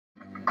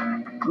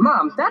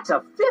Mom, that's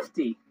a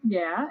 50.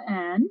 Yeah,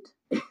 and?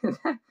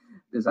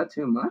 Is that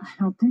too much?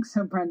 I don't think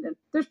so, Brendon.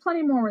 There's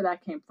plenty more where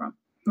that came from.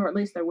 Or at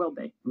least there will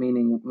be.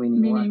 Meaning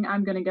Meaning what?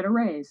 I'm going to get a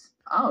raise.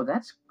 Oh,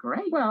 that's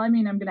great. Well, I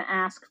mean, I'm going to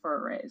ask for a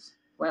raise.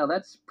 Well,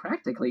 that's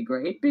practically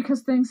great.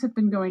 Because things have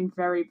been going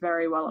very,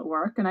 very well at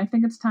work, and I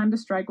think it's time to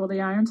strike while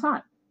the iron's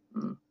hot.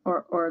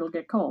 Or it'll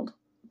get cold.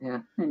 Yeah.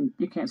 And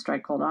you can't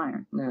strike cold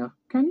iron. No.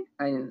 Can you?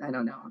 I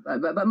don't know.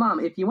 But Mom,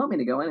 if you want me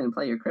to go in and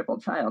play your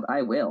crippled child,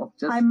 I will.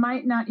 I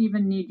might not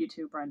even need you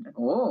to, Brendon.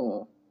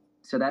 Oh.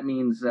 So that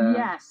means...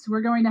 Yes,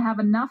 we're going to have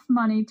enough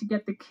money to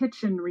get the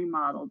kitchen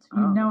remodeled.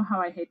 You know how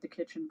I hate the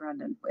kitchen,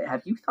 Brendon.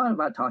 Have you thought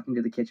about talking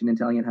to the kitchen and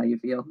telling it how you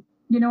feel?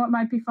 You know what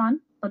might be fun?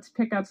 Let's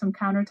pick out some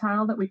counter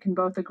tile that we can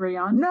both agree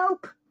on.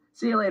 Nope.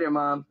 See you later,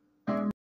 Mom.